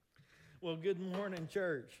Well, good morning,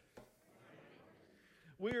 church.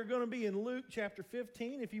 We are going to be in Luke chapter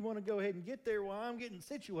 15. If you want to go ahead and get there while I'm getting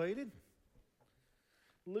situated.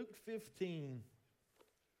 Luke 15.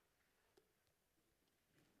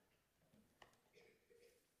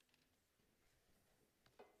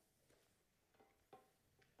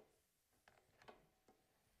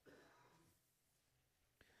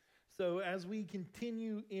 So as we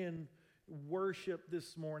continue in worship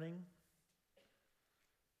this morning,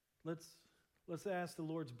 let's ask the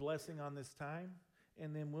Lord's blessing on this time,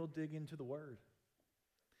 and then we'll dig into the Word.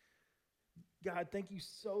 God, thank you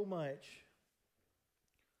so much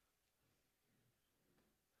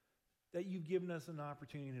that you've given us an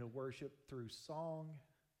opportunity to worship through song,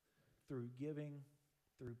 through giving,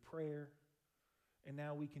 through prayer, and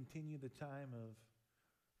now we continue the time of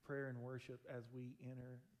prayer and worship as we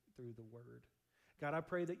enter through the Word. God, I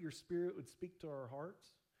pray that your Spirit would speak to our hearts.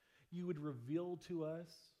 You would reveal to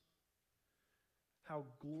us how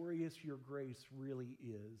glorious your grace really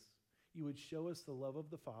is. You would show us the love of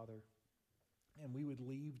the Father, and we would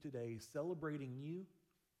leave today celebrating you,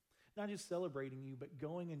 not just celebrating you, but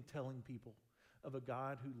going and telling people of a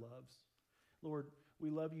God who loves. Lord,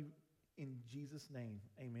 we love you in Jesus' name.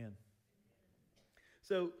 Amen.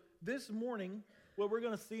 So this morning, what we're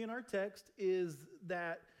going to see in our text is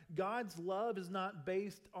that God's love is not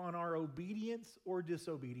based on our obedience or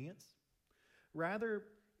disobedience. Rather,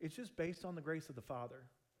 it's just based on the grace of the Father.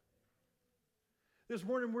 This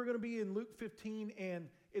morning we're going to be in Luke 15, and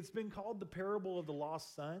it's been called the parable of the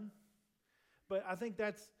lost son. But I think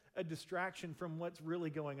that's a distraction from what's really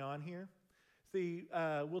going on here. See,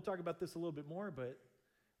 we'll talk about this a little bit more, but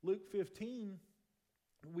Luke 15,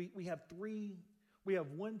 we have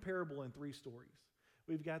one parable and three stories.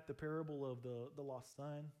 We've got the parable of the lost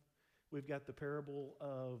son. We've got the parable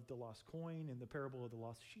of the lost coin and the parable of the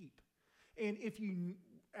lost sheep. And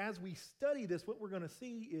as we study this, what we're going to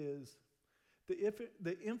see is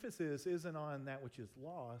the emphasis isn't on that which is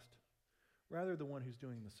lost, rather the one who's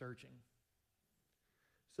doing the searching.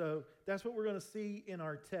 So that's what we're going to see in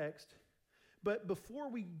our text. But before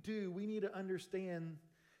we do, we need to understand,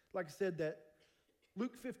 like I said, that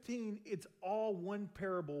Luke 15, it's all one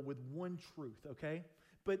parable with one truth, okay?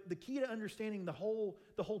 But the key to understanding the whole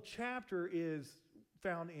chapter is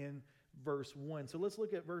found in verse 1. So let's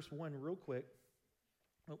look at verse 1 real quick.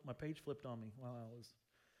 Oh, my page flipped on me while I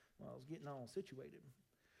was getting all situated.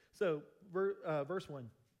 So, verse 1.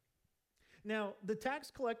 Now, the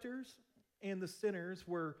tax collectors and the sinners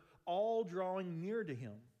were all drawing near to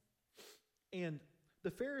him. And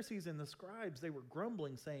the Pharisees and the scribes, they were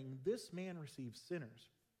grumbling, saying, "This man receives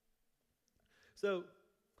sinners." So,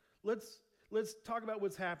 let's talk about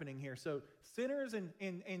what's happening here. So, sinners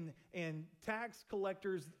and tax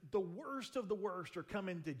collectors, the worst of the worst, are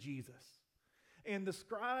coming to Jesus. And the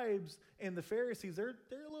scribes and the Pharisees, they're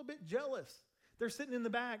a little bit jealous. They're sitting in the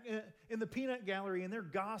back in the peanut gallery, and they're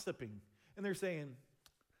gossiping. And they're saying,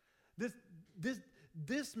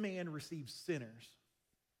 this man receives sinners.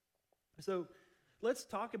 So let's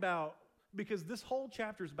talk about, because this whole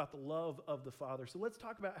chapter is about the love of the Father. So let's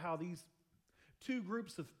talk about how these two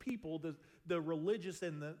groups of people, the religious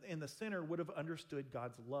and the sinner, would have understood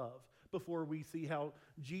God's love before we see how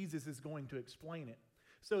Jesus is going to explain it.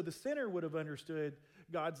 So the sinner would have understood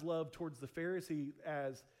God's love towards the Pharisee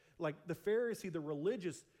as, like, the Pharisee, the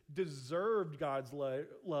religious, deserved God's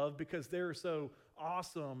love because they're so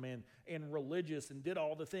awesome and religious and did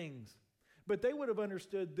all the things. But they would have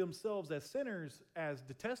understood themselves as sinners as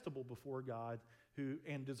detestable before God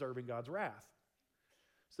and deserving God's wrath.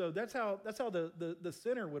 So that's how the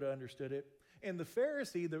sinner would have understood it. And the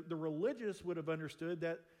Pharisee, the religious, would have understood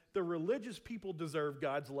that the religious people deserve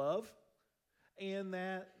God's love and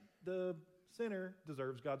that the sinner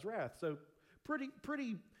deserves God's wrath. So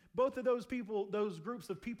pretty, both of those people, those groups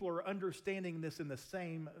of people, are understanding this in the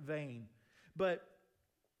same vein. But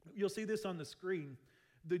you'll see this on the screen.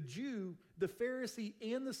 The Jew, the Pharisee,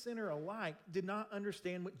 and the sinner alike did not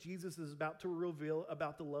understand what Jesus is about to reveal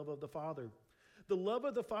about the love of the Father. The love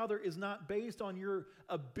of the Father is not based on your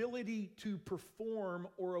ability to perform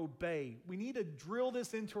or obey. We need to drill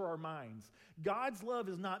this into our minds. God's love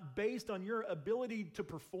is not based on your ability to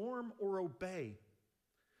perform or obey.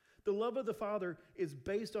 The love of the Father is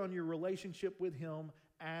based on your relationship with him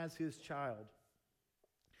as his child.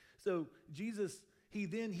 So Jesus,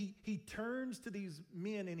 he turns to these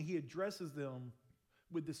men and he addresses them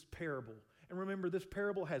with this parable. And remember, this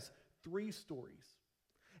parable has three stories.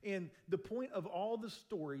 And the point of all the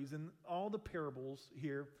stories and all the parables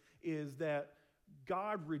here is that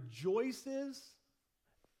God rejoices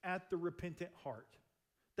at the repentant heart.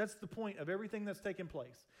 That's the point of everything that's taken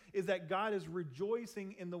place, is that God is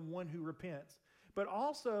rejoicing in the one who repents. But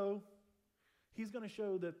also, he's going to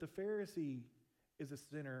show that the Pharisee is a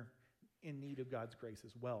sinner in need of God's grace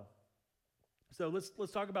as well. So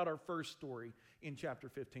let's talk about our first story in chapter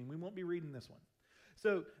 15. We won't be reading this one.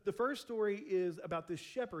 So the first story is about this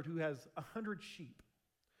shepherd who has 100 sheep.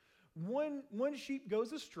 One sheep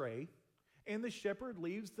goes astray, and the shepherd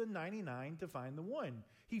leaves the 99 to find the one.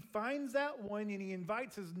 He finds that one, and he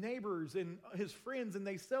invites his neighbors and his friends, and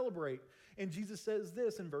they celebrate. And Jesus says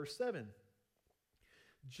this in verse 7.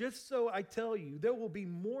 Just so I tell you, there will be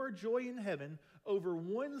more joy in heaven over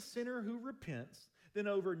one sinner who repents than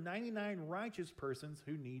over 99 righteous persons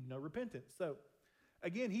who need no repentance. So,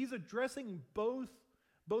 again, he's addressing both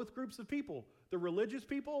groups of people, the religious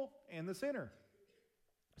people and the sinner.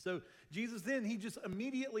 So Jesus then, he just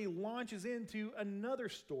immediately launches into another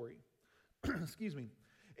story. Excuse me.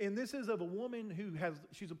 And this is of a woman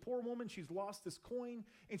she's a poor woman, she's lost this coin,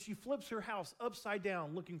 and she flips her house upside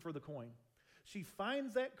down looking for the coin. She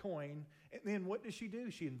finds that coin, and then what does she do?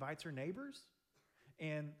 She invites her neighbors,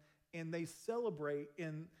 and they celebrate,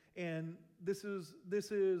 and this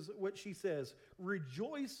is what she says: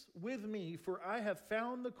 "Rejoice with me, for I have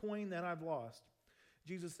found the coin that I've lost."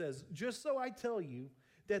 Jesus says, "Just so I tell you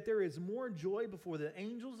that there is more joy before the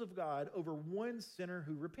angels of God over one sinner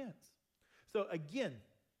who repents." So again,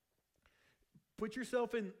 put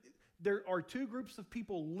yourself in, there are two groups of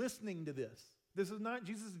people listening to this. This is not,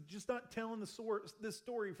 Jesus is just not telling this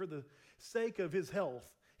story for the sake of his health.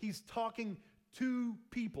 He's talking to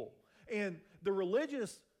people. And the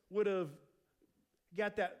religious would have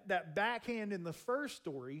got that backhand in the first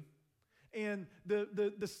story. And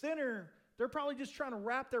the sinner, they're probably just trying to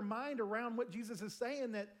wrap their mind around what Jesus is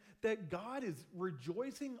saying, that God is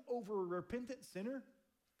rejoicing over a repentant sinner.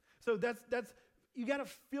 So that's you got to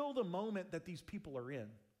feel the moment that these people are in.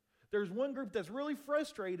 There's one group that's really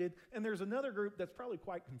frustrated, and there's another group that's probably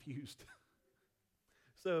quite confused.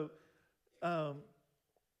 So,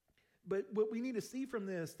 but what we need to see from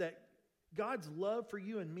this, that God's love for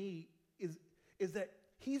you and me is that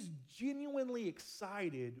he's genuinely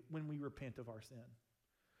excited when we repent of our sin.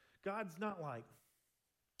 God's not like,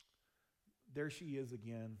 there she is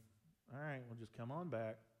again. All right, well, just come on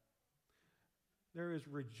back. There is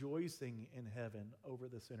rejoicing in heaven over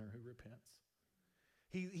the sinner who repents.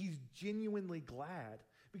 He's genuinely glad,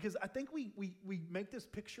 because I think we make this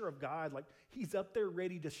picture of God like he's up there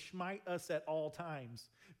ready to smite us at all times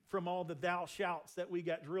from all the thou shouts that we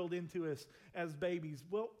got drilled into us as babies.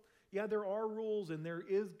 Well, yeah, there are rules and there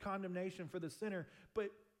is condemnation for the sinner,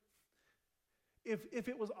 but if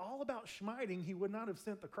it was all about smiting, he would not have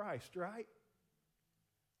sent the Christ, right?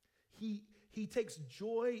 He takes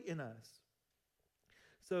joy in us.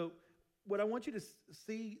 So what I want you to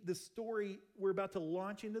see, the story, we're about to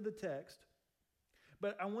launch into the text,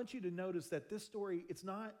 but I want you to notice that this story, it's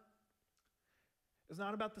not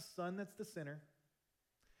about the son that's the sinner.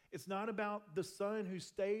 It's not about the son who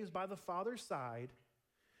stays by the father's side.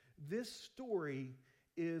 This story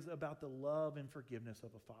is about the love and forgiveness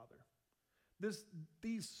of a father.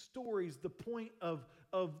 These stories, the point of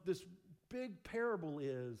this big parable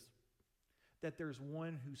is that there's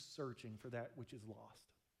one who's searching for that which is lost.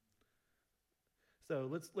 So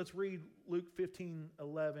let's read Luke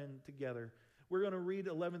 15:11 together. We're going to read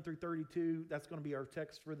 11 through 32. That's going to be our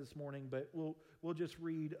text for this morning, but we'll just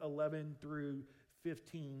read 11 through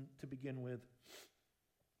 15 to begin with.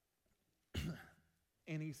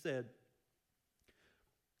 And he said,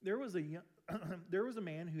 there was a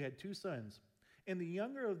man who had 2 sons, and the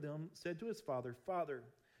younger of them said to his father, "Father,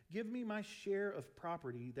 give me my share of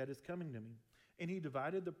property that is coming to me." And he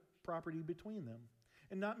divided the property between them.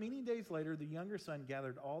 And not many days later, the younger son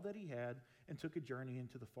gathered all that he had and took a journey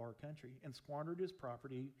into the far country and squandered his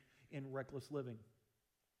property in reckless living.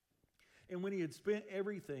 And when he had spent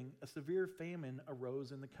everything, a severe famine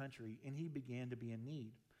arose in the country, and he began to be in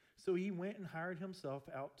need. So he went and hired himself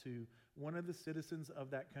out to one of the citizens of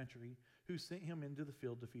that country, who sent him into the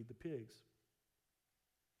field to feed the pigs.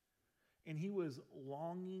 And he was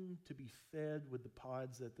longing to be fed with the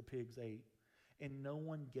pods that the pigs ate, and no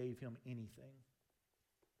one gave him anything.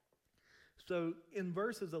 So in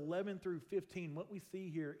verses 11 through 15, what we see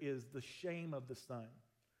here is the shame of the son.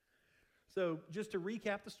 So just to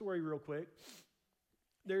recap the story real quick,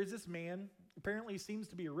 there's this man, apparently he seems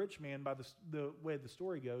to be a rich man by the way the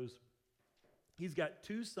story goes. He's got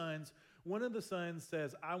 2 sons. One of the sons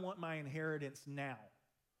says, "I want my inheritance now."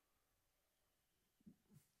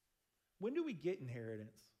 When do we get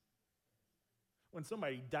inheritance? When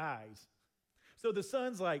somebody dies. So the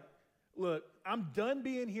son's like, "Look, I'm done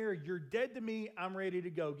being here. You're dead to me. I'm ready to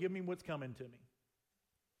go. Give me what's coming to me."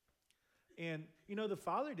 And, the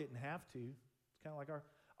Father didn't have to. It's kind of like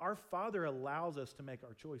our Father allows us to make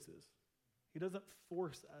our choices. He doesn't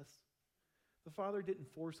force us. The Father didn't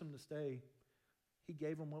force him to stay. He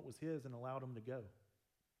gave him what was his and allowed him to go.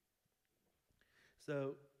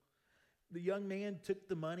 So the young man took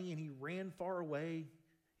the money and he ran far away.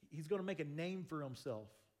 He's going to make a name for himself.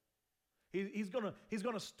 He's going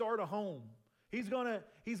to start a home. He's going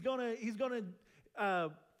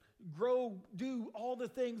to grow, do all the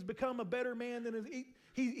things, become a better man than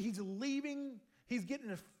he's leaving. He's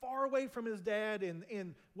getting as far away from his dad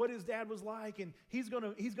and what his dad was like, and he's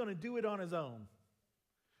gonna do it on his own.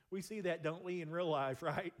 We see that, don't we, in real life,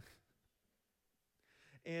 right?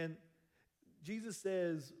 And Jesus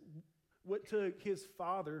says what took his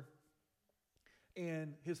father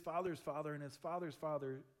and his father's father and his father's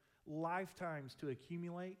father lifetimes to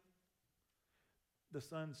accumulate, the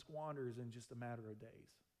son squanders in just a matter of days.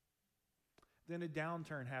 Then a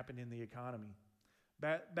downturn happened in the economy.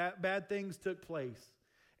 Bad things took place.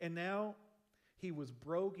 And now he was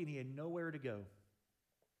broke and he had nowhere to go.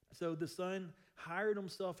 So the son hired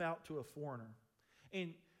himself out to a foreigner.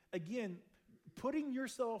 And again, putting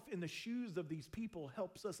yourself in the shoes of these people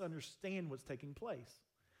helps us understand what's taking place.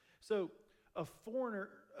 So foreigners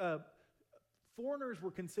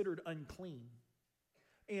were considered unclean.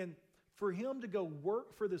 And for him to go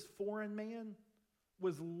work for this foreign man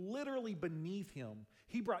was literally beneath him.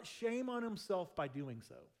 He brought shame on himself by doing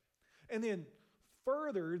so. And then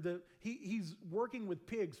further, he's working with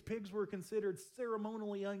pigs. Pigs were considered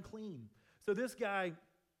ceremonially unclean. So this guy,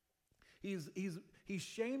 he's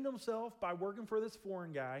shamed himself by working for this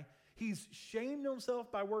foreign guy. He's shamed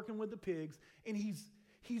himself by working with the pigs. And he's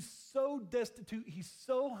so destitute, he's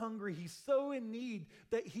so hungry, he's so in need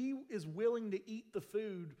that he is willing to eat the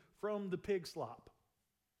food from the pig slop.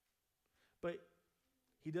 But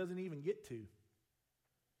he doesn't even get to.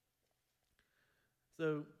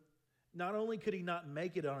 So not only could he not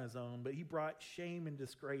make it on his own, but he brought shame and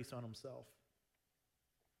disgrace on himself.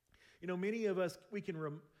 Many of us, we can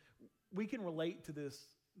relate to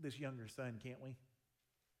this younger son, can't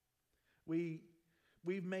we?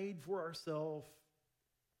 We've made for ourselves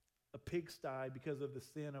a pigsty because of the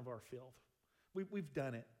sin of our filth. We've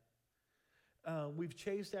done it. We've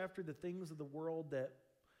chased after the things of the world that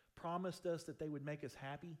promised us that they would make us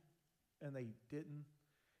happy, and they didn't.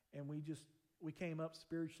 And we came up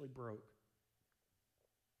spiritually broke.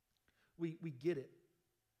 We get it.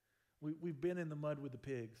 We've been in the mud with the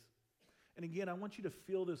pigs. And again, I want you to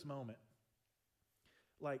feel this moment.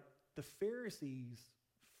 Like the Pharisees,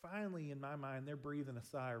 finally, in my mind, they're breathing a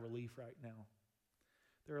sigh of relief right now.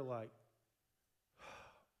 They're like,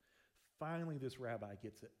 finally this rabbi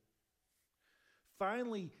gets it.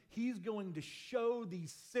 Finally, he's going to show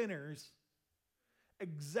these sinners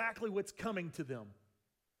exactly what's coming to them.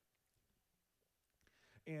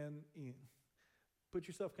 And put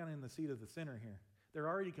yourself kind of in the seat of the sinner here. They're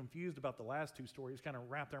already confused about the last two stories, kind of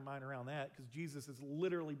wrap their mind around that because Jesus is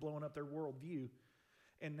literally blowing up their worldview.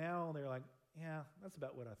 And now they're like, yeah, that's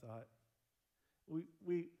about what I thought.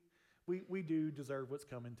 We do deserve what's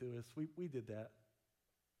coming to us. We did that.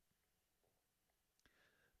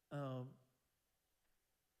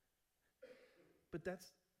 But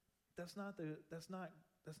that's not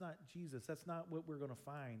Jesus. That's not what we're going to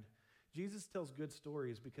find. Jesus tells good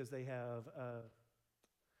stories because they have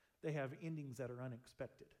endings that are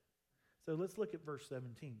unexpected. So let's look at verse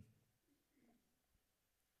 17.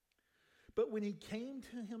 But when he came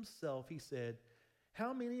to himself, he said,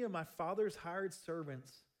 "How many of my father's hired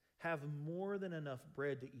servants have more than enough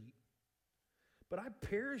bread to eat? But I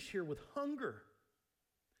perish here with hunger.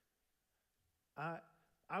 I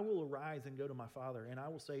will arise and go to my father, and I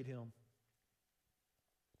will say to him,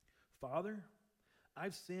 Father,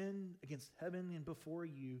 I've sinned against heaven and before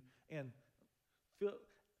you." And feel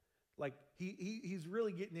like he's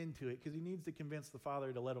really getting into it because he needs to convince the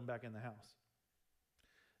father to let him back in the house.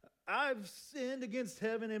 "I've sinned against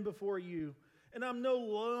heaven and before you, and I'm no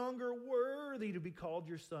longer worthy to be called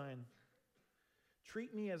your son.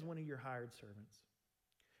 Treat me as one of your hired servants."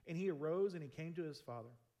 And he arose and he came to his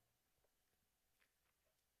father.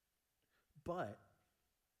 But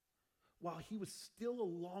while he was still a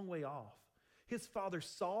long way off, his father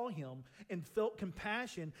saw him and felt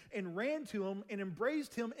compassion and ran to him and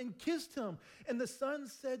embraced him and kissed him. And the son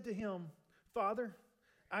said to him, "Father,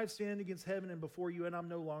 I've sinned against heaven and before you, and I'm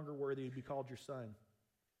no longer worthy to be called your son."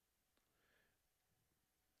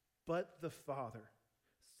 But the father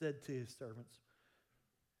said to his servants,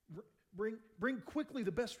 Bring quickly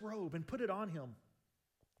the best robe and put it on him,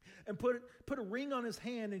 and put a ring on his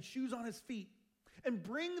hand and shoes on his feet, and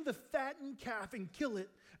bring the fattened calf and kill it,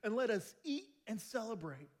 and let us eat and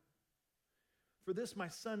celebrate. For this my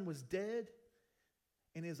son was dead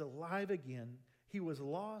and is alive again. He was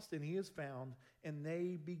lost and he is found, and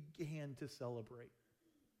they began to celebrate.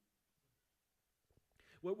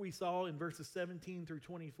 What we saw in verses 17 through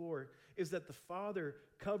 24 is that the Father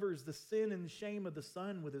covers the sin and shame of the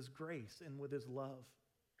Son with his grace and with his love.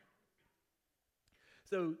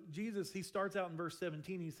 So Jesus, he starts out in verse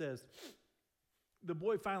 17, he says, the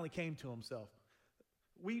boy finally came to himself.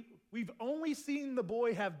 We've only seen the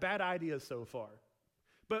boy have bad ideas so far,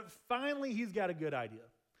 but finally he's got a good idea.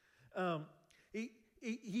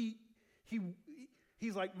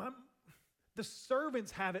 He's like, the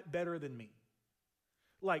servants have it better than me.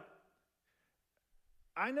 Like,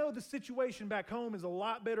 I know the situation back home is a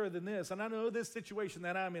lot better than this, and I know this situation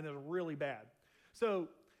that I'm in is really bad. So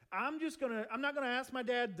I'm not gonna ask my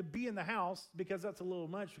dad to be in the house because that's a little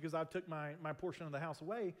much because I took my portion of the house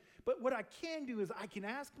away. But what I can do is I can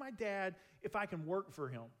ask my dad if I can work for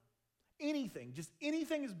him. Anything, just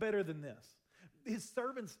anything is better than this. His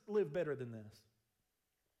servants live better than this.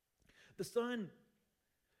 The son,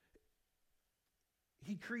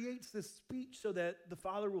 he creates this speech so that the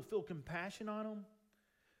father will feel compassion on him.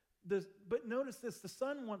 But notice this, the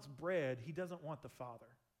son wants bread, he doesn't want the father.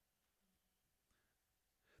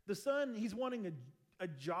 The son, he's wanting a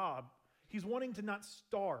job. He's wanting to not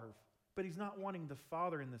starve, but he's not wanting the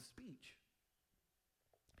father in the speech.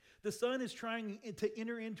 The son is trying to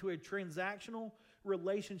enter into a transactional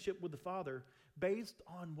relationship with the father based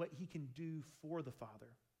on what he can do for the father.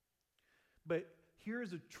 But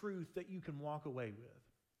here's a truth that you can walk away with.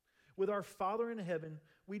 With our Father in heaven,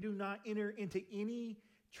 we do not enter into any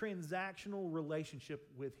transactional relationship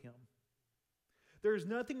with him. There's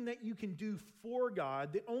nothing that you can do for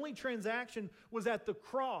God. The only transaction was at the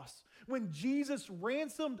cross when Jesus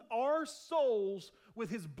ransomed our souls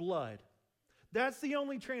with his blood. That's the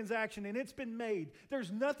only transaction, and it's been made.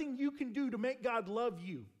 There's nothing you can do to make God love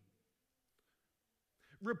you.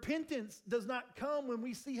 Repentance does not come when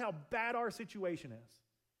we see how bad our situation is.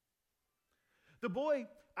 The boy,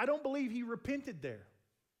 I don't believe he repented there.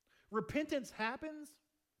 Repentance happens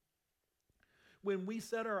when we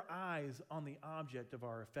set our eyes on the object of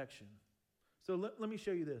our affection. So let me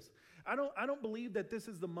show you this. I don't believe that this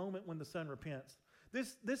is the moment when the son repents.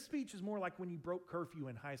 This speech is more like when you broke curfew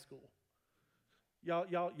in high school.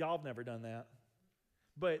 Y'all have never done that.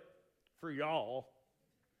 But for y'all,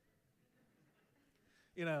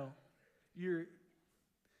 you know,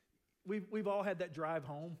 we've all had that drive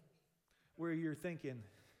home where you're thinking,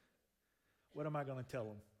 what am I going to tell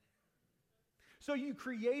them? So you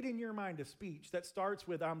create in your mind a speech that starts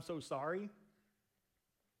with, I'm so sorry.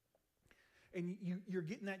 And you're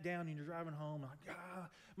getting that down and you're driving home like,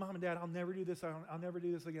 Mom and Dad, I'll never do this. I'll never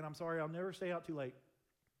do this again. I'm sorry. I'll never stay out too late.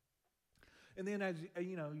 And then as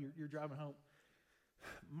you know, you're driving home,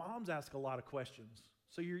 moms ask a lot of questions.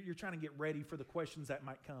 So you're trying to get ready for the questions that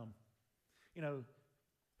might come. You know,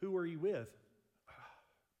 who are you with?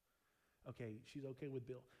 Okay, she's okay with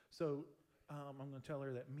Bill. So I'm going to tell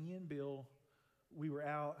her that me and Bill, we were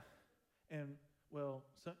out, and well,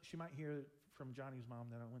 so she might hear from Johnny's mom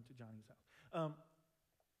that I went to Johnny's house.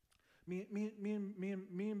 Me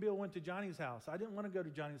and Bill went to Johnny's house. I didn't want to go to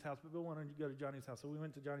Johnny's house, but Bill wanted to go to Johnny's house, so we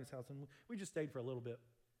went to Johnny's house, and we just stayed for a little bit.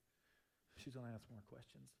 She's going to ask more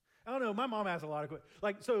questions. I don't know. My mom asks a lot of questions.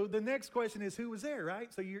 Like, so the next question is, who was there,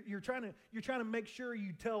 right? So you're trying to make sure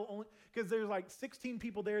you tell only, because there's like 16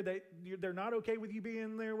 people there that they're not okay with you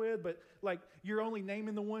being there with, but like you're only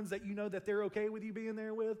naming the ones that you know that they're okay with you being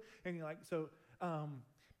there with, and you're like, so,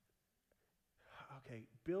 okay,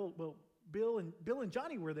 Bill and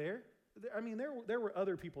Johnny were there. I mean, there were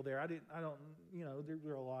other people there. There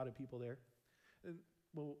were a lot of people there.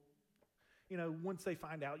 Well, you know, once they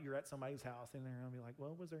find out you're at somebody's house, and they're going to be like,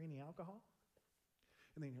 well, was there any alcohol?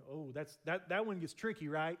 And then, that one gets tricky,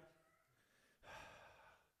 right?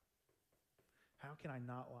 How can I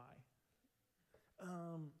not lie?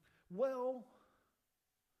 Well,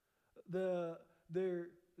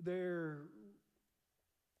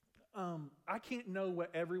 I can't know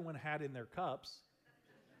what everyone had in their cups.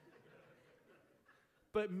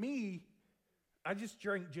 But me, I just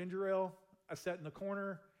drank ginger ale. I sat in the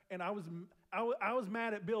corner, and I was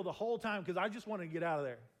mad at Bill the whole time because I just wanted to get out of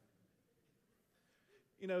there.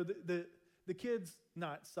 You know, the kid's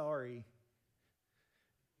not sorry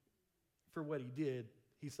for what he did.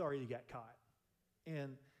 He's sorry he got caught.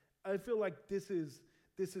 And I feel like this is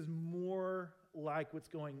more like what's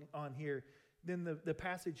going on here. Then the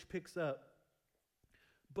passage picks up.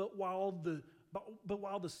 But while the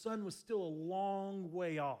son was still a long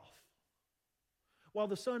way off,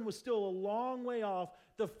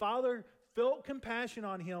 the father felt compassion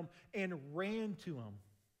on him and ran to him.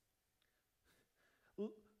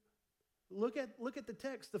 Look at the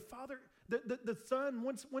text. The father, the son,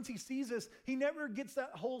 once he sees us, he never gets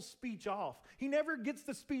that whole speech off. He never gets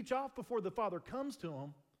the speech off before the father comes to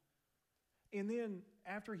him. And then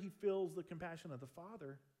after he feels the compassion of the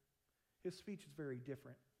father, his speech is very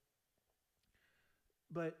different.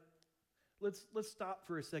 But let's stop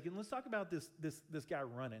for a second. Let's talk about this guy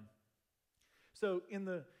running. So in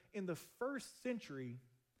the first century,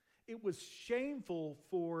 it was shameful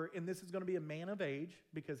for, and this is going to be a man of age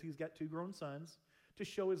because he's got 2 grown sons, to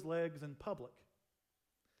show his legs in public.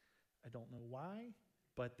 I don't know why,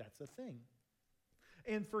 but that's a thing.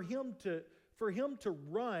 And for him to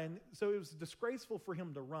run, so it was disgraceful for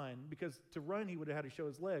him to run, because to run he would have had to show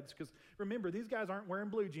his legs. Because remember, these guys aren't wearing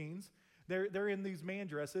blue jeans. They're in these man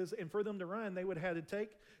dresses, and for them to run, they would have had to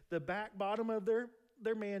take the back bottom of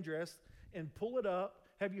their man dress and pull it up.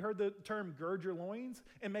 Have you heard the term gird your loins?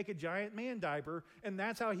 And make a giant man diaper, and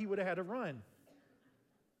that's how he would have had to run.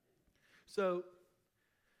 So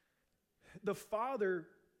the father,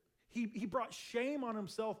 he brought shame on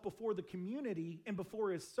himself before the community and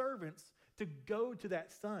before his servants to go to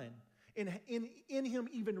that son, and in him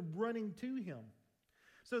even running to him.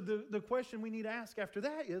 So the question we need to ask after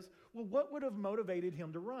that is, well, what would have motivated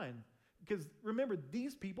him to run? Because remember,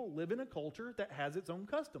 these people live in a culture that has its own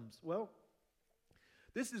customs. Well,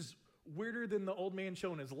 this is weirder than the old man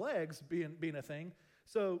showing his legs being a thing.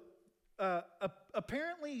 So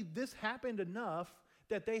apparently this happened enough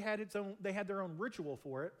that they had their own ritual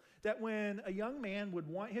for it, that when a young man would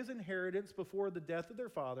want his inheritance before the death of their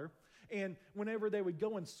father, and whenever they would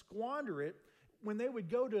go and squander it, when they would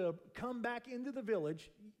go to come back into the village,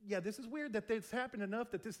 yeah, this is weird that this happened enough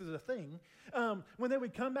that this is a thing. When they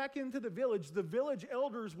would come back into the village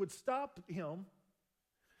elders would stop him,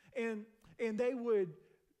 and they would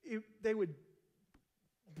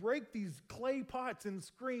break these clay pots and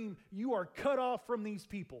scream, "You are cut off from these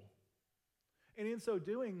people." And in so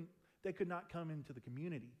doing, they could not come into the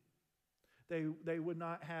community. They would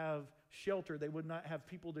not have shelter. They would not have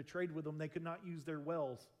people to trade with them. They could not use their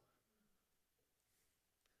wells.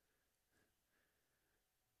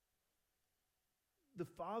 The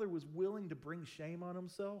father was willing to bring shame on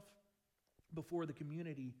himself before the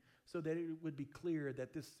community so that it would be clear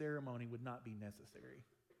that this ceremony would not be necessary.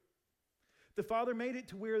 The father made it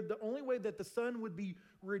to where the only way that the son would be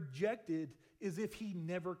rejected is if he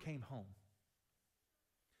never came home.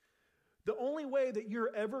 The only way that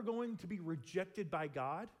you're ever going to be rejected by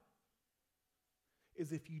God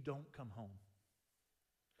is if you don't come home.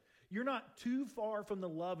 You're not too far from the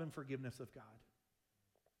love and forgiveness of God.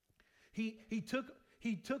 He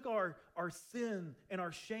took our sin and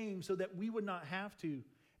our shame so that we would not have to.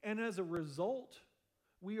 And as a result,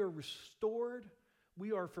 we are restored,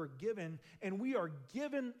 we are forgiven, and we are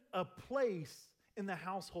given a place in the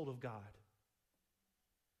household of God.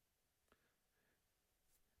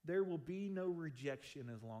 There will be no rejection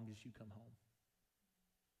as long as you come home.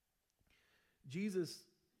 Jesus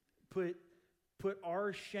put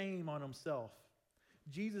our shame on himself.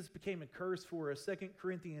 Jesus became a curse for us. 2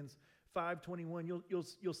 Corinthians 5:21,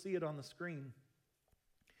 you'll see it on the screen.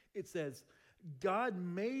 It says, God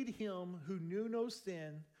made him who knew no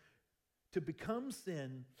sin to become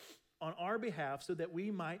sin on our behalf so that we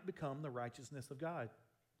might become the righteousness of God.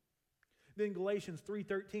 Then Galatians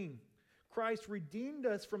 3:13, Christ redeemed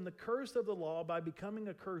us from the curse of the law by becoming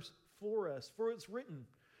a curse for us. For it's written,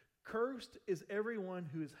 cursed is everyone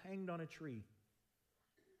who is hanged on a tree.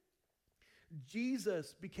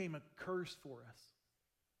 Jesus became a curse for us.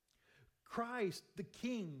 Christ, the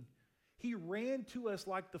King, he ran to us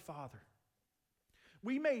like the Father.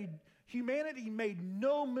 Humanity made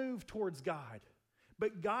no move towards God,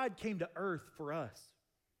 but God came to earth for us.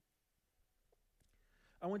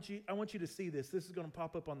 I want you to see this. This is going to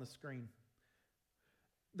pop up on the screen.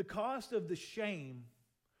 The cost of the shame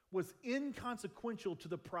was inconsequential to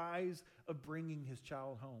the prize of bringing his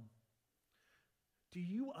child home. Do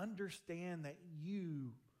you understand that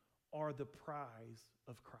you are the prize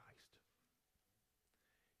of Christ?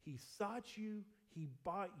 He sought you, he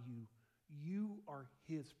bought you, you are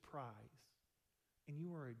his prize, and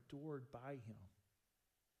you are adored by him.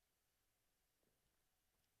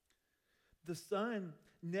 The son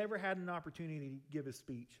never had an opportunity to give his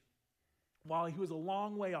speech. While he was a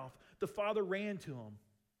long way off, the father ran to him.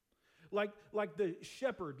 Like the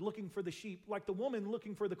shepherd looking for the sheep, like the woman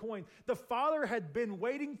looking for the coin. The father had been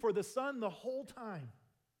waiting for the son the whole time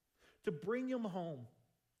to bring him home.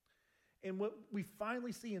 And what we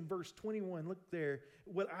finally see in verse 21, look there,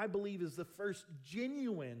 what I believe is the first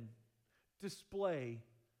genuine display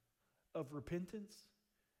of repentance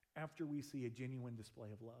after we see a genuine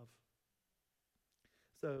display of love.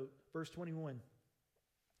 So, verse 21.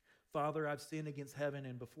 Father, I've sinned against heaven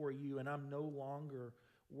and before you, and I'm no longer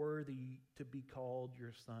worthy to be called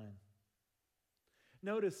your son.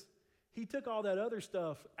 Notice, he took all that other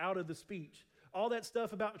stuff out of the speech. All that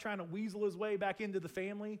stuff about trying to weasel his way back into the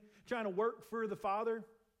family, trying to work for the Father.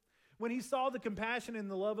 When he saw the compassion and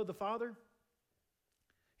the love of the Father,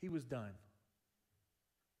 he was done.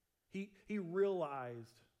 He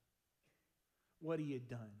realized what he had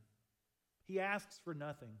done. He asks for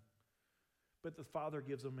nothing, but the Father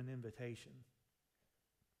gives him an invitation.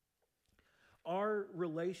 Our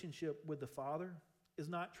relationship with the Father is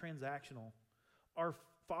not transactional. Our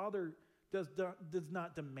Father does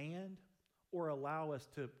not demand or allow us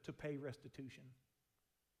to pay restitution.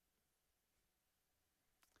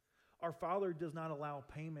 Our Father does not allow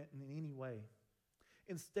payment in any way.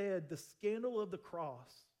 Instead, the scandal of the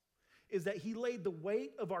cross is that he laid the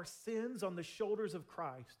weight of our sins on the shoulders of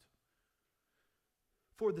Christ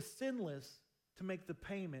for the sinless to make the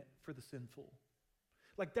payment for the sinful.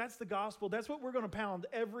 Like, that's the gospel. That's what we're going to pound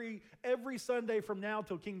every Sunday from now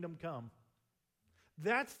till kingdom come.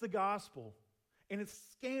 That's the gospel. And it's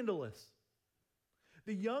scandalous.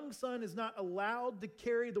 The young son is not allowed to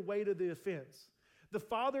carry the weight of the offense. The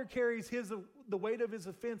father carries the weight of his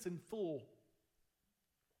offense in full.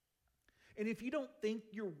 And if you don't think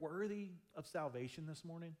you're worthy of salvation this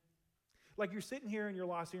morning, like you're sitting here and you're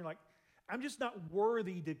lost and you're like, I'm just not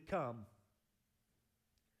worthy to come.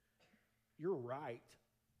 You're right.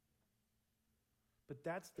 But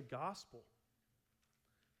that's the gospel.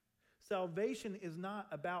 Salvation is not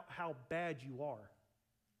about how bad you are.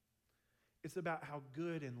 It's about how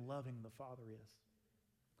good and loving the Father is.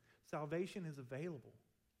 Salvation is available.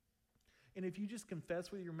 And if you just confess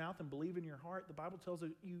with your mouth and believe in your heart, the Bible tells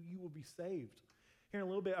you will be saved. Here in a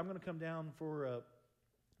little bit, I'm going to come down for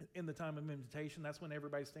in the time of invitation. That's when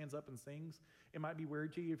everybody stands up and sings. It might be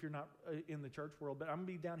weird to you if you're not in the church world, but I'm going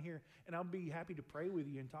to be down here, and I'll be happy to pray with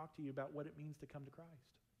you and talk to you about what it means to come to Christ.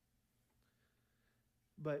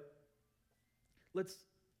 But let's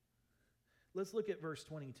look at verse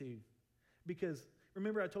 22, because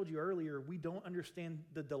remember I told you earlier, we don't understand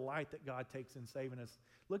the delight that God takes in saving us.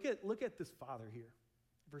 Look at this father here.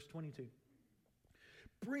 Verse 22.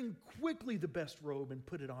 Bring quickly the best robe and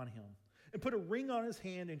put it on him, and put a ring on his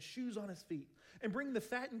hand and shoes on his feet, and bring the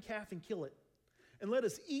fattened calf and kill it. And let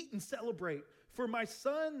us eat and celebrate. For my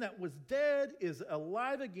son that was dead is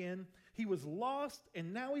alive again. He was lost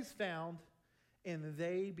and now he's found. And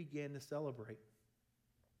they began to celebrate.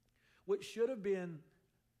 What should have been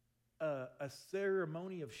a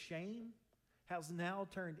ceremony of shame has now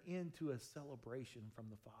turned into a celebration from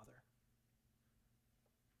the Father.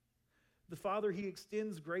 The Father, he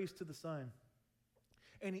extends grace to the Son.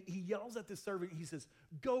 And he yells at this servant. He says,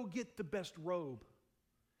 go get the best robe.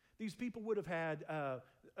 These people would have had,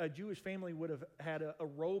 a Jewish family would have had a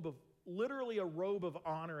robe of, literally a robe of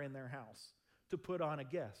honor in their house to put on a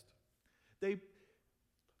guest.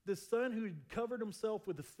 The son who had covered himself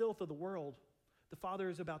with the filth of the world, the Father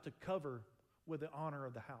is about to cover with the honor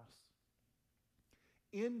of the house.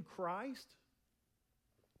 In Christ,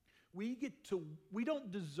 we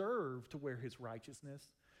don't deserve to wear his righteousness,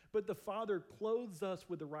 but the Father clothes us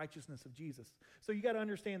with the righteousness of Jesus. So you got to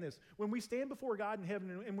understand this. When we stand before God in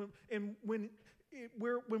heaven, and when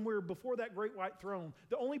we're before that great white throne,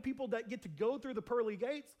 the only people that get to go through the pearly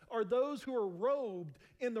gates are those who are robed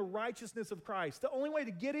in the righteousness of Christ. The only way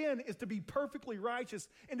to get in is to be perfectly righteous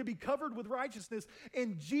and to be covered with righteousness.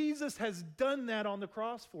 And Jesus has done that on the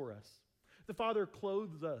cross for us. The Father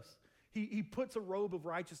clothes us. He puts a robe of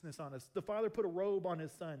righteousness on us. The Father put a robe on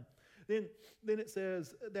his Son. Then it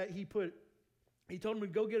says that he told him to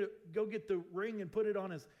go get the ring and put it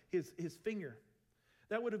on his finger.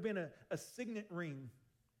 That would have been a signet ring.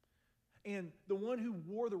 And the one who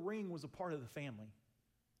wore the ring was a part of the family.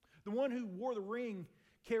 The one who wore the ring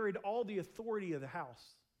carried all the authority of the house.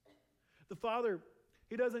 The Father,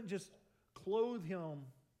 he doesn't just clothe him,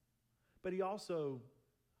 but he also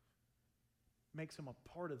makes him a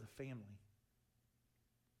part of the family.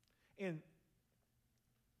 And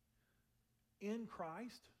in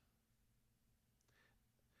Christ,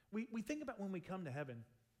 we think about when we come to heaven,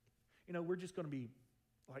 we're just going to be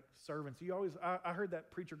like servants. I heard that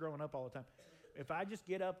preacher growing up all the time. If I just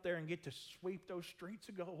get up there and get to sweep those streets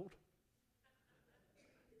of gold.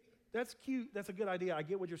 That's cute. That's a good idea. I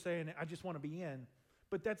get what you're saying. I just want to be in.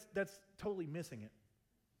 But that's totally missing it.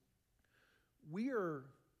 We are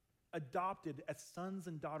adopted as sons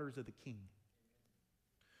and daughters of the King.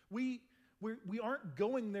 We aren't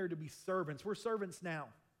going there to be servants. We're servants now.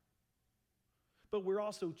 But we're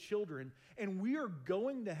also children. And we are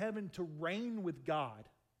going to heaven to reign with God.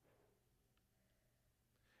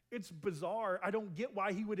 It's bizarre. I don't get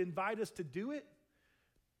why he would invite us to do it,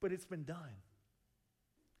 but it's been done.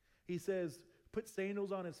 He says, put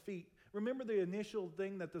sandals on his feet. Remember the initial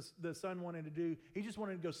thing that the son wanted to do? He just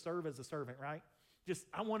wanted to go serve as a servant, right? Just,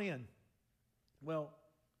 I want in. Well,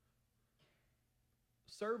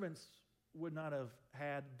 servants would not have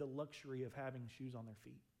had the luxury of having shoes on their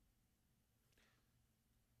feet.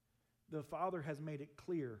 The Father has made it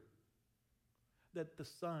clear that the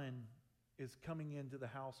Son is coming into the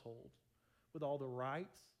household with all the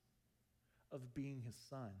rights of being his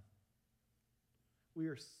son. We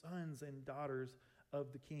are sons and daughters of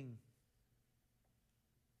the King.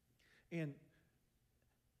 And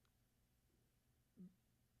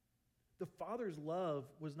the Father's love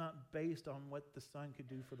was not based on what the Son could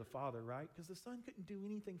do for the Father, right? Because the Son couldn't do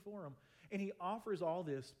anything for him. And he offers all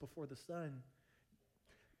this before the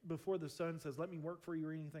Son says, let me work for you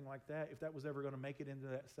or anything like that, if that was ever going to make it into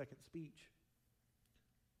that second speech.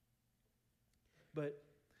 But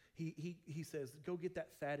he says, go get that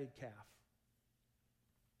fatted calf.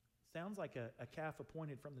 Sounds like a calf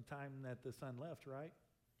appointed from the time that the Son left, right?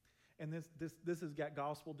 And this has got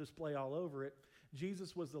gospel display all over it.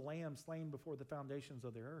 Jesus was the lamb slain before the foundations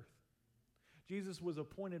of the earth. Jesus was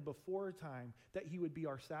appointed before time that he would be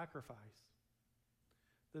our sacrifice.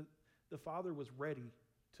 The Father was ready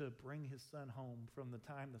to bring his Son home from the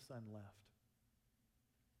time the Son left.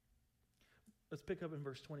 Let's pick up in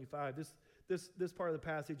verse 25. This part of the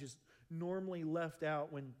passage is normally left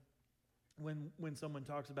out when someone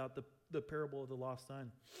talks about the parable of the lost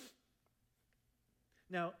son.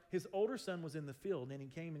 Now, his older son was in the field, and he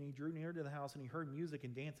came and he drew near to the house, and he heard music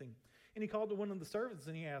and dancing. And he called to one of the servants,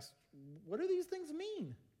 and he asked, what do these things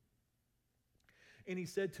mean? And he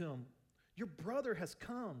said to him, your brother has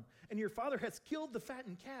come, and your father has killed the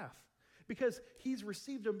fattened calf, because he's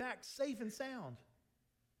received him back safe and sound.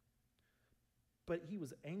 But he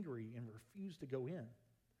was angry and refused to go in.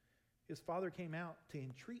 His father came out to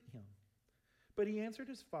entreat him. But he answered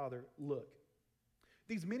his father, look,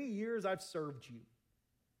 these many years I've served you.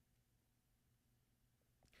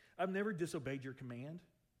 I've never disobeyed your command.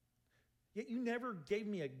 Yet you never gave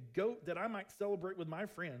me a goat that I might celebrate with my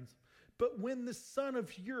friends. But when this son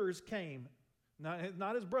of yours came,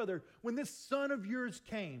 not his brother, when this son of yours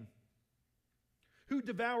came, who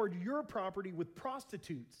devoured your property with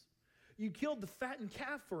prostitutes, you killed the fattened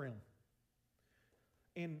calf for him.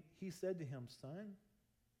 And he said to him, son,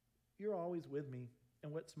 you're always with me,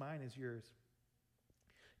 and what's mine is yours.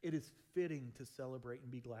 It is fitting to celebrate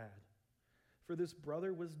and be glad. For this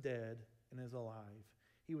brother was dead and is alive.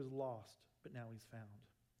 He was lost, but now he's found.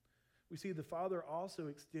 We see the Father also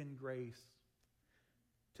extend grace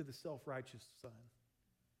to the self-righteous Son.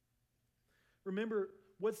 Remember,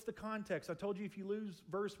 what's the context? I told you if you lose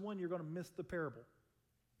verse 1, you're going to miss the parable.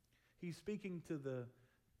 He's speaking to the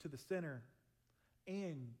sinner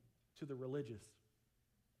and to the religious.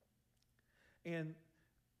 And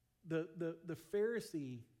the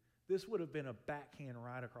Pharisee, this would have been a backhand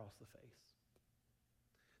right across the face.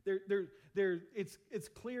 It's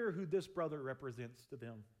clear who this brother represents to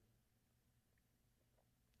them.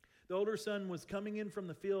 The older son was coming in from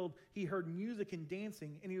the field. He heard music and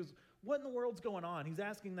dancing, and he was, what in the world's going on? He's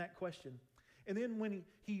asking that question. And then when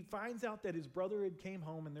he finds out that his brother had came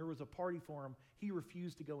home and there was a party for him, he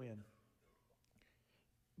refused to go in.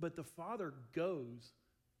 But the father goes.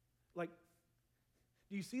 Like,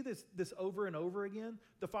 do you see this over and over again?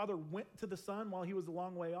 The father went to the son while he was a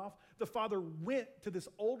long way off. The father went to this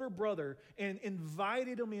older brother and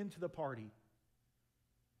invited him into the party.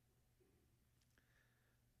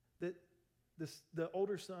 The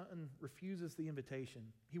older son refuses the invitation.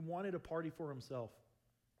 He wanted a party for himself.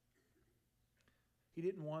 He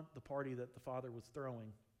didn't want the party that the father was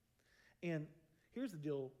throwing. And here's the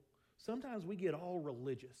deal. Sometimes we get all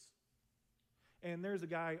religious. And there's a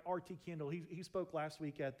guy, R.T. Kendall, he spoke last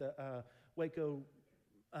week at the Waco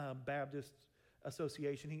Baptist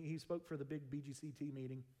Association. He spoke for the big BGCT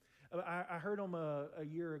meeting. I heard him a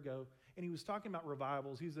year ago, and he was talking about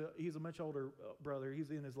revivals. He's a much older brother.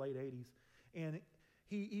 He's in his late 80s. And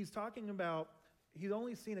he's talking about, he's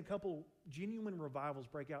only seen a couple genuine revivals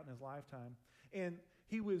break out in his lifetime. And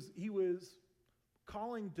he was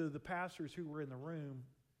calling to the pastors who were in the room,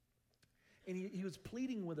 and he was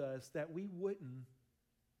pleading with us that we wouldn't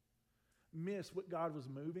miss what God was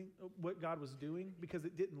doing, because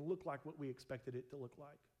it didn't look like what we expected it to look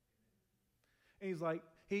like. And he's like,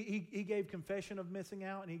 he gave confession of missing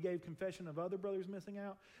out, and he gave confession of other brothers missing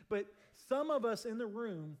out. But some of us in the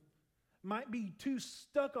room might be too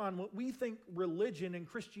stuck on what we think religion and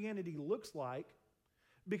Christianity looks like,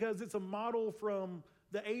 because it's a model from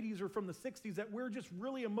the 80s or from the 60s that we're just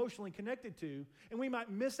really emotionally connected to, and we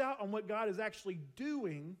might miss out on what God is actually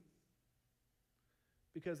doing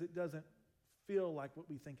because it doesn't feel like what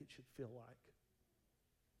we think it should feel like.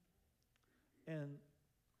 And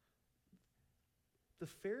the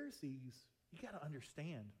Pharisees, you got to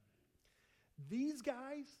understand, these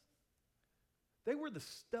guys, they were the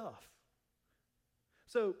stuff.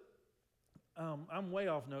 So, I'm way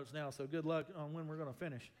off notes now, so good luck on when we're going to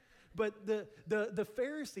finish. But the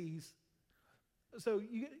Pharisees, so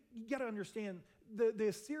you got to understand, the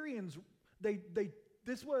Assyrians,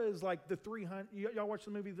 this was like the 300, y'all watch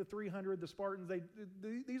the movie The 300, the Spartans,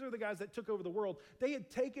 these are the guys that took over the world. They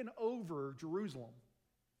had taken over Jerusalem.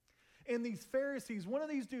 And these Pharisees, one of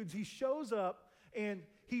these dudes, he shows up and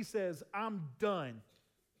he says, I'm done.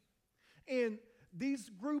 And these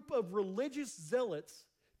group of religious zealots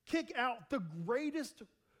kick out the greatest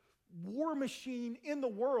war machine in the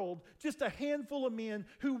world, just a handful of men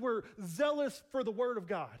who were zealous for the word of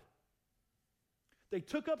God. They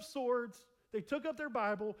took up swords, they took up their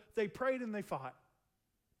Bible, they prayed and they fought.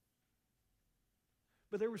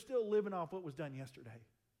 But they were still living off what was done yesterday.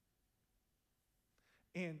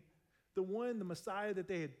 And the Messiah that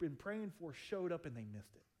they had been praying for showed up and they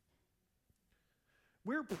missed it.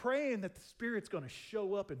 We're praying that the Spirit's going to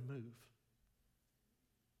show up and move.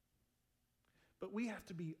 But we have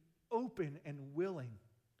to be open and willing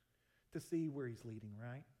to see where He's leading,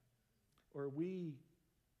 right? Or we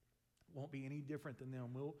won't be any different than them.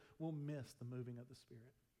 We'll miss the moving of the Spirit.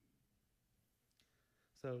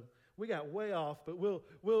 So we got way off, but we'll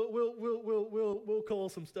cull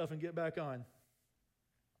some stuff and get back on.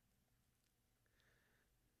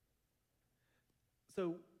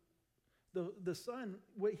 So the son,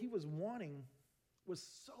 what he was wanting was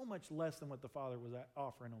so much less than what the father was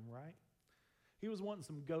offering him, right? He was wanting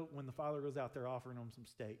some goat when the father was out there offering him some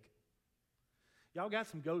steak. Y'all got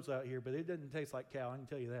some goats out here, but it doesn't taste like cow, I can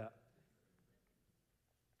tell you that.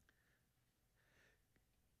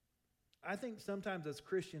 I think sometimes as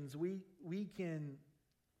Christians, we can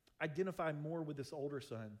identify more with this older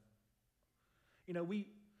son. You know, we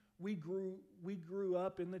grew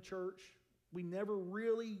up in the church. We never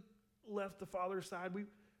really left the Father's side.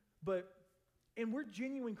 And we're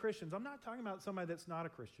genuine Christians. I'm not talking about somebody that's not a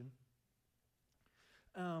Christian.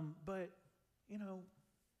 But, you know,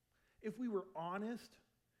 if we were honest,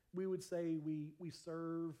 we would say we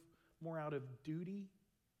serve more out of duty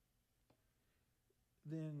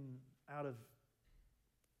than out of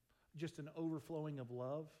just an overflowing of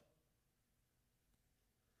love.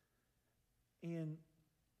 And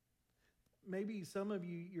maybe some of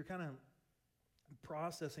you're kind of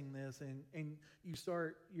processing this and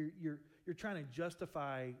you're trying to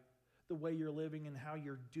justify the way you're living and how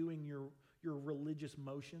you're doing your religious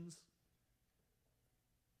motions.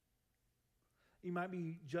 You might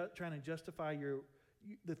be trying to justify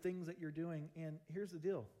the things that you're doing, and here's the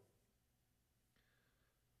deal.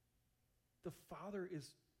 The Father is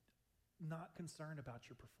not concerned about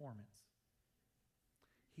your performance.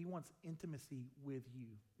 He wants intimacy with you.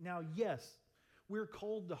 Now, yes, we're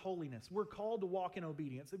called to holiness. We're called to walk in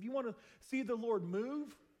obedience. If you want to see the Lord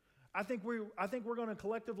move, I think we're going to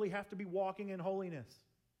collectively have to be walking in holiness.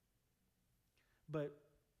 But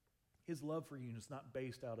His love for you is not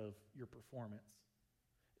based out of your performance.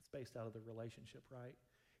 It's based out of the relationship, right?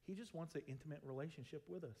 He just wants an intimate relationship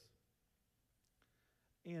with us.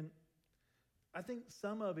 And I think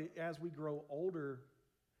some of it, as we grow older,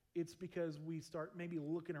 it's because we start maybe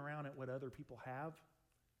looking around at what other people have.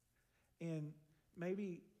 And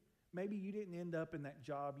maybe you didn't end up in that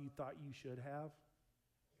job you thought you should have.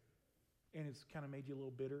 And it's kind of made you a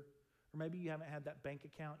little bitter. Or maybe you haven't had that bank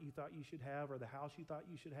account you thought you should have, or the house you thought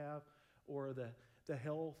you should have, or the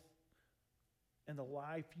health and the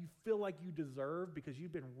life you feel like you deserve because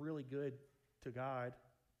you've been really good to God.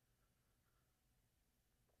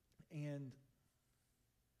 And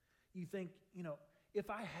you think, you know, if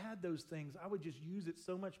I had those things, I would just use it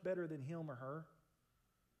so much better than him or her.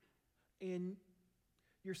 And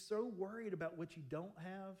you're so worried about what you don't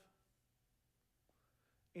have.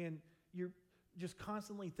 And you're just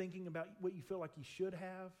constantly thinking about what you feel like you should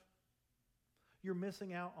have. You're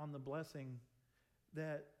missing out on the blessing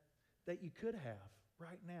that you could have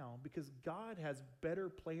right now, because God has better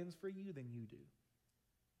plans for you than you do.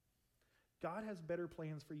 God has better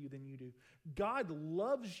plans for you than you do. God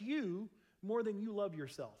loves you more than you love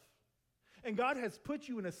yourself. And God has put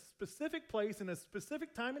you in a specific place in a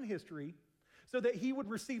specific time in history so that He would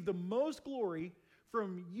receive the most glory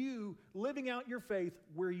from you living out your faith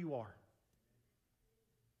where you are.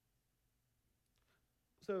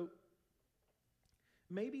 So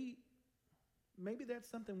maybe maybe that's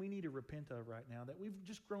something we need to repent of right now, that we've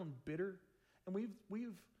just grown bitter and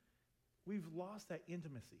we've lost that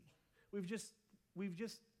intimacy. We've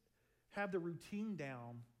just have the routine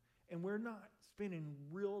down, and we're not spending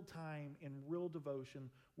real time in real devotion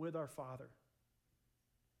with our Father.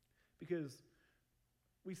 Because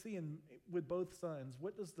we see with both sons,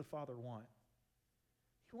 what does the Father want?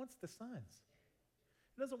 He wants the sons.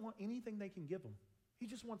 He doesn't want anything they can give him. He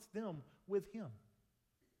just wants them with him.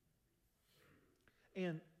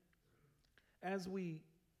 And as we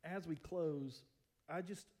close,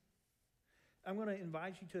 I'm going to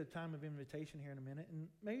invite you to a time of invitation here in a minute, and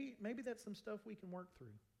maybe that's some stuff we can work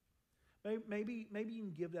through. Maybe you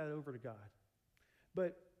can give that over to God.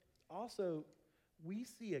 But also, we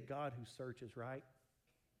see a God who searches, right?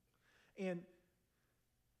 And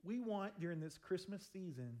we want, during this Christmas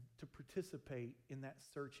season, to participate in that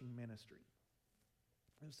searching ministry.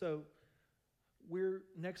 And so,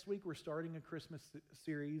 next week we're starting a Christmas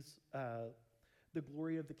series, The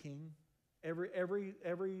Glory of the King. Every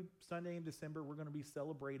Sunday in December, we're going to be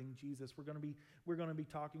celebrating Jesus. We're going to be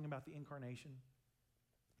talking about the incarnation.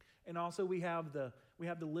 And also we have the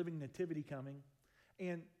living nativity coming.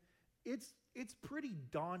 And it's pretty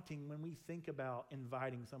daunting when we think about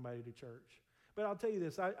inviting somebody to church. But I'll tell you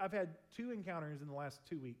this, I've had 2 encounters in the last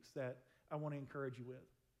 2 weeks that I want to encourage you with.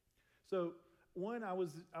 So one, I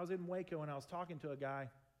was in Waco and I was talking to a guy,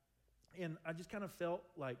 and I just kind of felt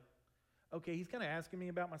like, okay, he's kind of asking me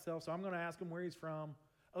about myself, so I'm going to ask him where he's from.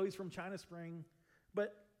 Oh, he's from China Spring.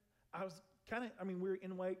 But I was we were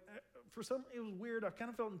in Waco. It was weird. I kind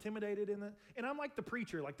of felt intimidated and I'm like the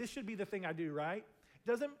preacher. Like, this should be the thing I do, right?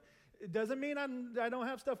 It doesn't mean I don't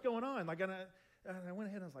have stuff going on. Like, and I went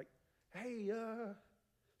ahead and I was like, hey,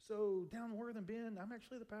 so down in Worthing Bend, I'm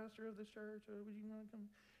actually the pastor of this church. Would you want to come?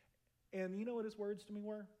 And you know what his words to me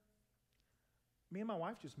were? Me and my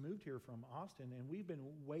wife just moved here from Austin, and we've been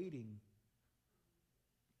waiting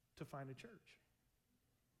to find a church.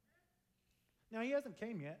 Now, he hasn't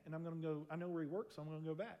came yet, and I'm going to go. I know where he works, so I'm going to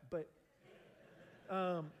go back. But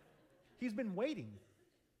he's been waiting.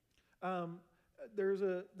 There's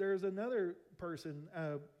another person.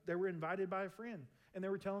 They were invited by a friend, and they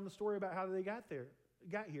were telling the story about how they got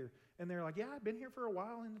here. And they're like, yeah, I've been here for a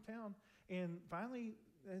while in the town. And finally,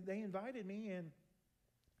 they invited me, and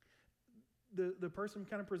the person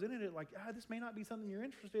kind of presented it like, this may not be something you're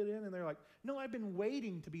interested in. And they're like, no, I've been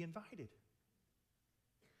waiting to be invited.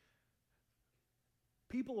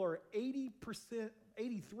 People are 83%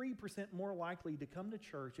 more likely to come to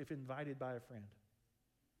church if invited by a friend.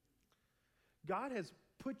 God has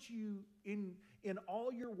put you in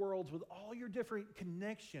all your worlds with all your different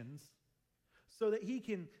connections so that he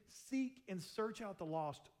can seek and search out the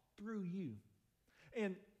lost through you.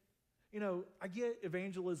 And, I get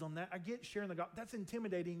evangelism, I get sharing the gospel. That's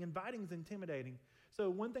intimidating. Inviting is intimidating. So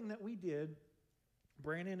one thing that we did,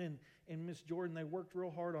 Brandon and Miss Jordan, they worked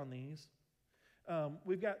real hard on these.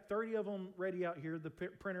 We've got 30 of them ready out here. The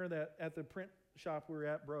printer that at the print shop we were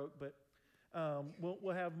at broke, but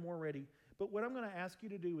we'll have more ready. But what I'm going to ask you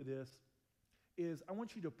to do with this is I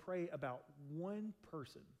want you to pray about one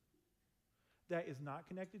person that is not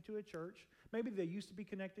connected to a church. Maybe they used to be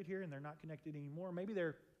connected here and they're not connected anymore. Maybe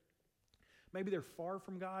they're far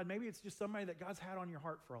from God. Maybe it's just somebody that God's had on your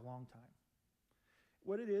heart for a long time.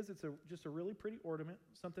 What it is, it's just a really pretty ornament,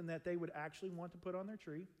 something that they would actually want to put on their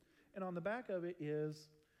tree. And on the back of it is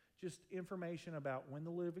just information about when the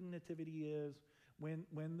living nativity is, when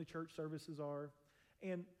the church services are.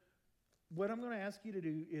 And what I'm going to ask you to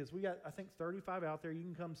do is, we got, I think, 35 out there. You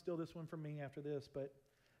can come steal this one from me after this, but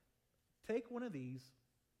take one of these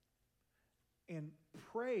and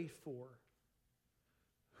pray for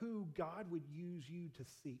who God would use you to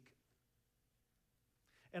seek.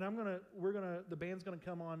 And the band's going to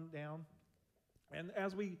come on down. And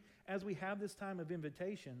as we have this time of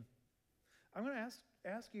invitation, I'm going to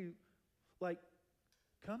ask you,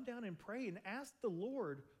 come down and pray and ask the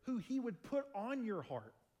Lord who he would put on your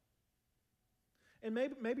heart. And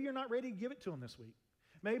maybe you're not ready to give it to him this week.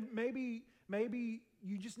 Maybe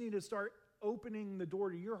you just need to start opening the door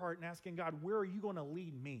to your heart and asking God, where are you going to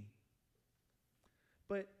lead me?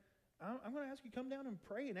 But I'm going to ask you, come down and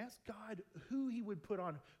pray and ask God who he would put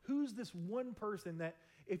on. Who's this one person that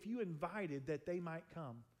if you invited that they might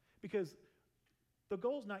come? Because the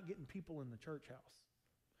goal is not getting people in the church house.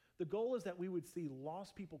 The goal is that we would see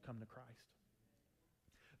lost people come to Christ.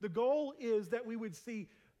 The goal is that we would see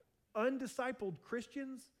undiscipled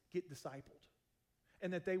Christians get discipled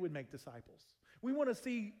and that they would make disciples. We want to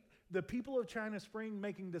see the people of China Spring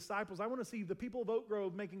making disciples. I want to see the people of Oak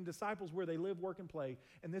Grove making disciples where they live, work, and play.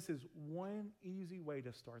 And this is one easy way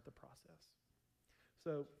to start the process.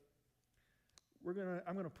 So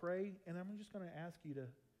I'm gonna pray, and I'm just gonna ask you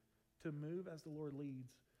to move as the Lord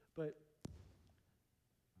leads. But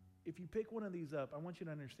if you pick one of these up, I want you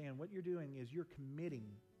to understand what you're doing is you're committing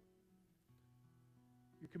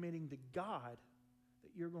to God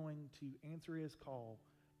that you're going to answer His call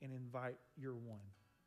and invite your one.